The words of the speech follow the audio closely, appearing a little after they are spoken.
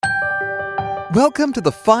Welcome to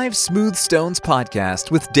the Five Smooth Stones podcast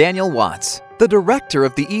with Daniel Watts, the director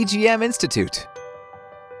of the EGM Institute.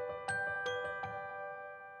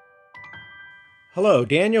 Hello,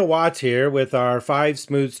 Daniel Watts here with our Five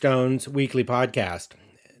Smooth Stones weekly podcast.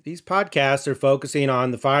 These podcasts are focusing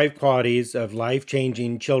on the 5 qualities of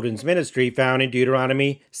life-changing children's ministry found in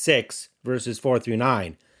Deuteronomy 6, verses 4 through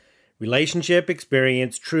 9. Relationship,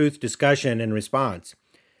 experience, truth, discussion, and response.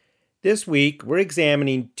 This week, we're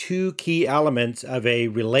examining 2 key elements of a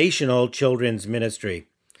relational children's ministry.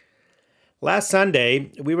 Last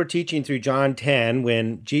Sunday, we were teaching through John 10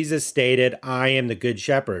 when Jesus stated, "I am the good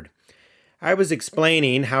shepherd." I was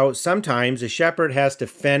explaining how sometimes a shepherd has to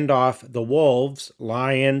fend off the wolves,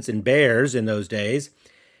 lions, and bears in those days,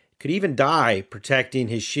 could even die protecting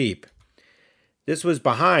his sheep. This was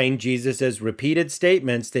behind Jesus' repeated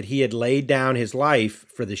statements that he had laid down his life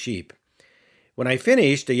for the sheep. When I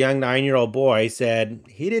finished, a young 9-year-old boy said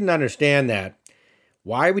he didn't understand that.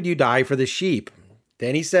 Why would you die for the sheep?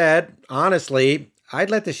 Then he said, honestly, I'd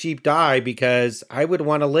let the sheep die because I would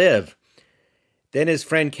want to live. Then his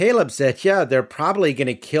friend Caleb said, yeah, they're probably going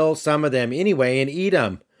to kill some of them anyway and eat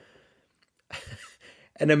them.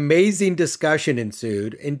 An amazing discussion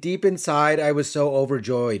ensued, and deep inside I was so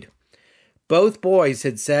overjoyed. Both boys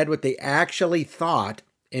had said what they actually thought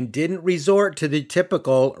and didn't resort to the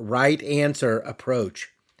typical right answer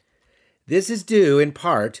approach. This is due, in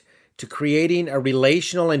part, to creating a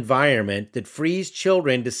relational environment that frees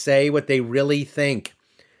children to say what they really think.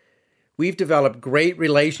 We've developed great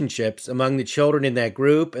relationships among the children in that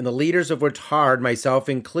group, and the leaders have worked hard, myself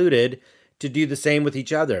included, to do the same with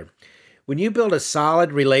each other. When you build a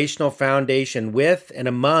solid relational foundation with and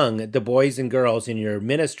among the boys and girls in your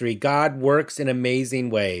ministry, God works in amazing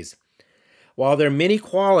ways. While there are many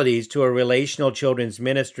qualities to a relational children's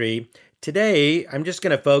ministry, today I'm just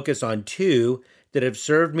going to focus on 2 that have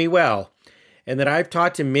served me well and that I've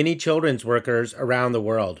taught to many children's workers around the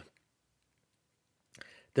world.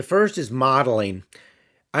 The first is modeling.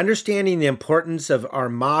 Understanding the importance of our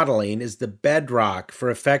modeling is the bedrock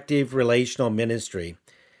for effective relational ministry.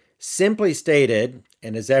 Simply stated,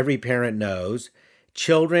 and as every parent knows,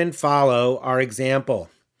 children follow our example.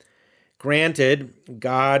 Granted,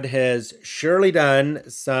 God has surely done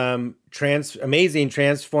some amazing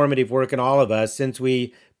transformative work in all of us since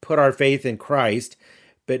we put our faith in Christ,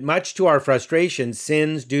 but much to our frustration,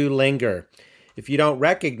 sins do linger. If you don't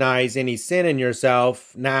recognize any sin in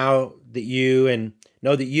yourself, now that you and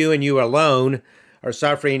you alone are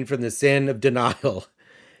suffering from the sin of denial.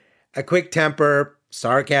 A quick temper,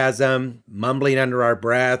 sarcasm, mumbling under our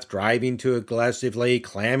breath, driving too aggressively,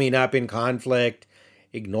 clamming up in conflict,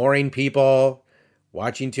 ignoring people,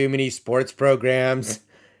 watching too many sports programs,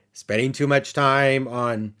 spending too much time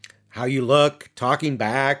on how you look, talking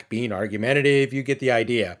back, being argumentative, you get the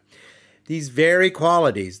idea. These very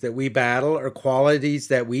qualities that we battle are qualities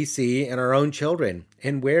that we see in our own children.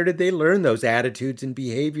 And where did they learn those attitudes and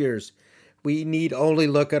behaviors? We need only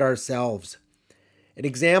look at ourselves. An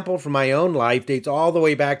example from my own life dates all the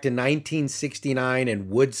way back to 1969 in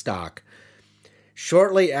Woodstock.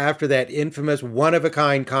 Shortly after that infamous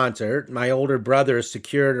one-of-a-kind concert, my older brother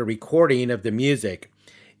secured a recording of the music.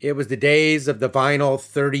 It was the days of the vinyl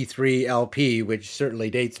 33 LP, which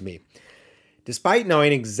certainly dates me. Despite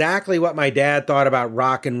knowing exactly what my dad thought about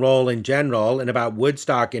rock and roll in general and about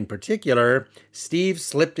Woodstock in particular, Steve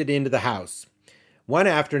slipped it into the house. One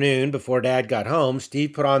afternoon before Dad got home,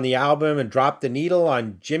 Steve put on the album and dropped the needle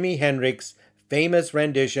on Jimi Hendrix's famous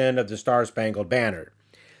rendition of the Star-Spangled Banner.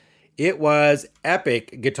 It was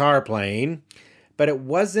epic guitar playing, but it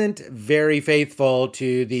wasn't very faithful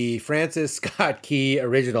to the Francis Scott Key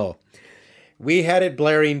original. We had it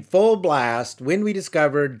blaring full blast when we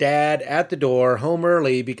discovered Dad at the door home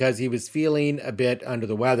early because he was feeling a bit under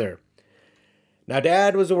the weather. Now,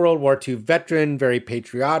 Dad was a World War II veteran, very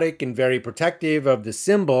patriotic and very protective of the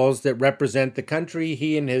symbols that represent the country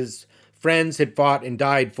he and his friends had fought and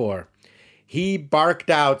died for. He barked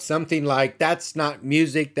out something like, "That's not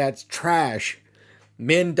music, that's trash.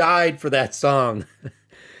 Men died for that song."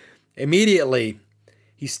 Immediately,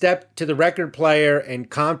 he stepped to the record player and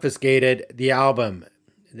confiscated the album.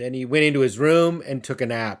 Then he went into his room and took a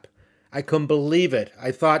nap. I couldn't believe it.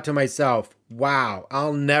 I thought to myself, wow,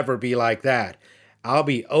 I'll never be like that. I'll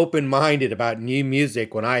be open-minded about new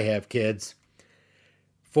music when I have kids.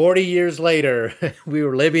 40 years later, we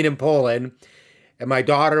were living in Poland, and my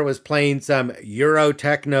daughter was playing some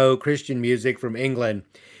Euro-techno Christian music from England.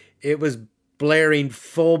 It was blaring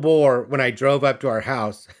full bore when I drove up to our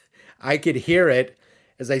house. I could hear it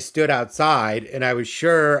as I stood outside, and I was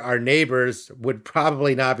sure our neighbors would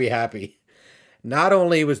probably not be happy. Not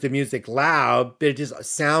only was the music loud, but it just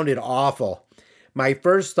sounded awful. My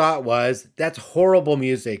first thought was, that's horrible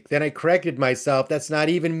music. Then I corrected myself, that's not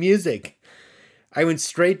even music. I went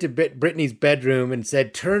straight to Brittany's bedroom and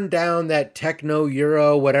said, turn down that techno,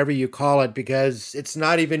 euro, whatever you call it, because it's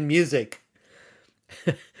not even music.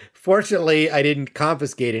 Fortunately, I didn't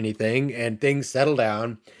confiscate anything and things settled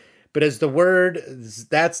down. But as the word,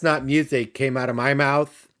 that's not music, came out of my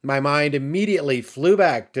mouth, my mind immediately flew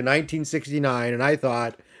back to 1969 and I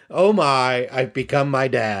thought, oh my, I've become my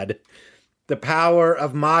dad. The power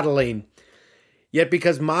of modeling. Yet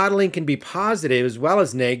because modeling can be positive as well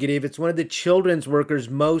as negative, it's one of the children's workers'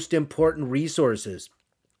 most important resources.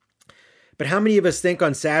 But how many of us think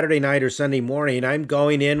on Saturday night or Sunday morning, I'm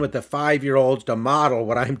going in with the 5-year-olds to model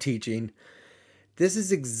what I'm teaching? This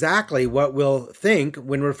is exactly what we'll think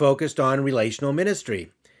when we're focused on relational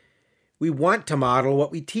ministry. We want to model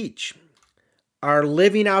what we teach. Our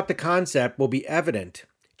living out the concept will be evident.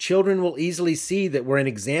 Children will easily see that we're an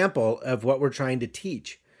example of what we're trying to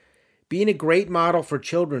teach. Being a great model for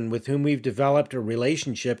children with whom we've developed a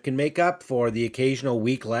relationship can make up for the occasional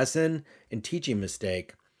weak lesson and teaching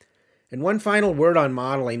mistake. And one final word on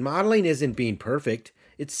modeling. Modeling isn't being perfect.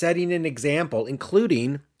 It's setting an example,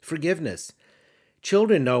 including forgiveness.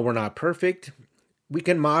 Children know we're not perfect. We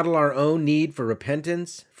can model our own need for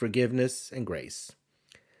repentance, forgiveness, and grace.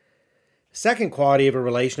 Second quality of a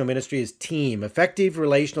relational ministry is team. Effective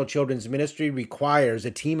relational children's ministry requires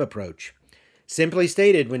a team approach. Simply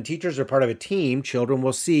stated, when teachers are part of a team, children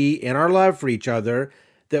will see in our love for each other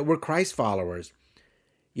that we're Christ followers.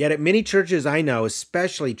 Yet at many churches I know,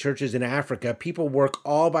 especially churches in Africa, people work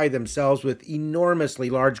all by themselves with enormously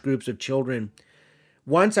large groups of children.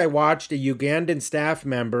 Once I watched a Ugandan staff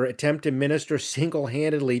member attempt to minister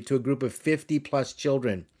single-handedly to a group of 50-plus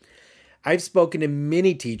children. I've spoken to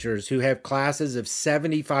many teachers who have classes of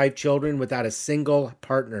 75 children without a single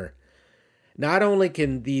partner. Not only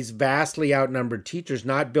can these vastly outnumbered teachers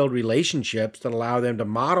not build relationships that allow them to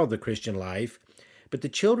model the Christian life, but the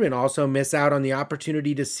children also miss out on the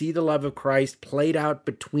opportunity to see the love of Christ played out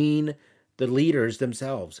between the leaders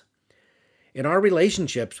themselves. In our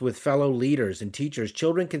relationships with fellow leaders and teachers,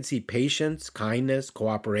 children can see patience, kindness,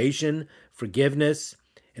 cooperation, forgiveness,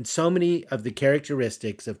 and so many of the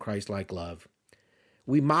characteristics of Christ-like love.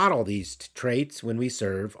 We model these traits when we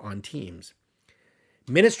serve on teams.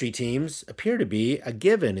 Ministry teams appear to be a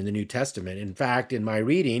given in the New Testament. In fact, in my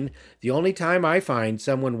reading, the only time I find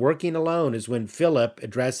someone working alone is when Philip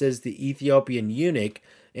addresses the Ethiopian eunuch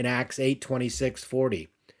in Acts 8:26-40.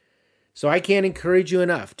 So I can't encourage you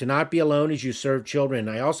enough to not be alone as you serve children.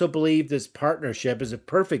 I also believe this partnership is a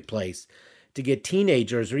perfect place to get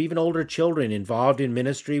teenagers or even older children involved in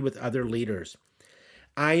ministry with other leaders.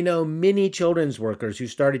 I know many children's workers who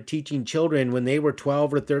started teaching children when they were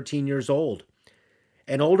 12 or 13 years old.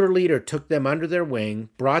 An older leader took them under their wing,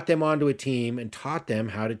 brought them onto a team, and taught them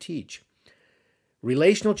how to teach.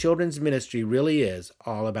 Relational children's ministry really is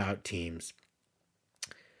all about teams.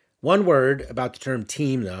 One word about the term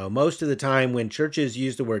team, though. Most of the time when churches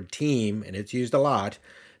use the word team, and it's used a lot,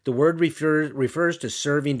 the word refers to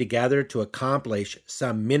serving together to accomplish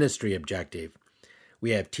some ministry objective.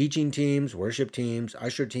 We have teaching teams, worship teams,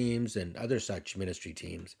 usher teams, and other such ministry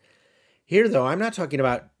teams. Here, though, I'm not talking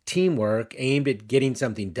about teamwork aimed at getting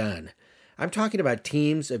something done. I'm talking about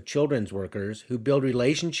teams of children's workers who build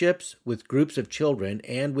relationships with groups of children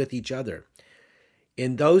and with each other.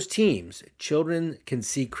 In those teams, children can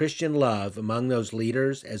see Christian love among those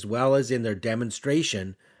leaders as well as in their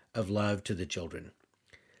demonstration of love to the children.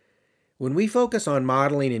 When we focus on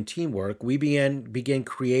modeling and teamwork, we begin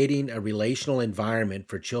creating a relational environment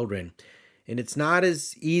for children, and it's not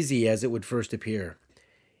as easy as it would first appear.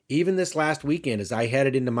 Even this last weekend, as I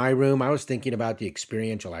headed into my room, I was thinking about the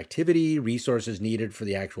experiential activity, resources needed for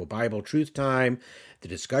the actual Bible truth time, the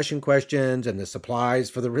discussion questions, and the supplies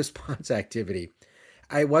for the response activity.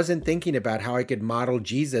 I wasn't thinking about how I could model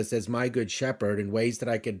Jesus as my good shepherd in ways that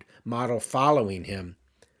I could model following him.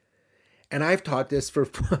 And I've taught this for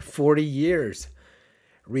 40 years.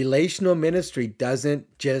 Relational ministry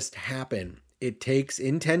doesn't just happen. It takes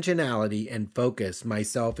intentionality and focus,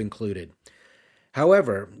 myself included.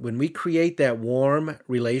 However, when we create that warm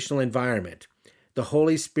relational environment, the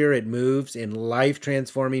Holy Spirit moves in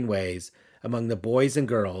life-transforming ways among the boys and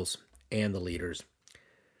girls and the leaders.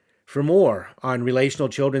 For more on relational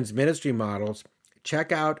children's ministry models,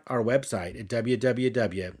 check out our website at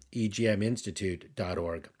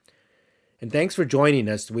www.egminstitute.org. And thanks for joining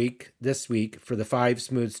us this week for the 5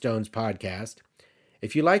 Smooth Stones podcast.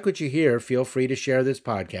 If you like what you hear, feel free to share this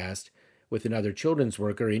podcast with another children's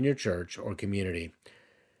worker in your church or community.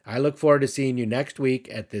 I look forward to seeing you next week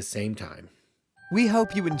at this same time. We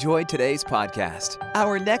hope you enjoyed today's podcast.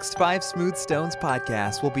 Our next 5 Smooth Stones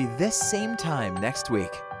podcast will be this same time next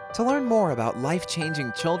week. To learn more about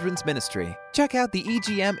life-changing children's ministry, check out the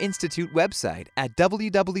EGM Institute website at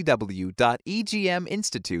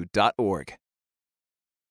www.egminstitute.org.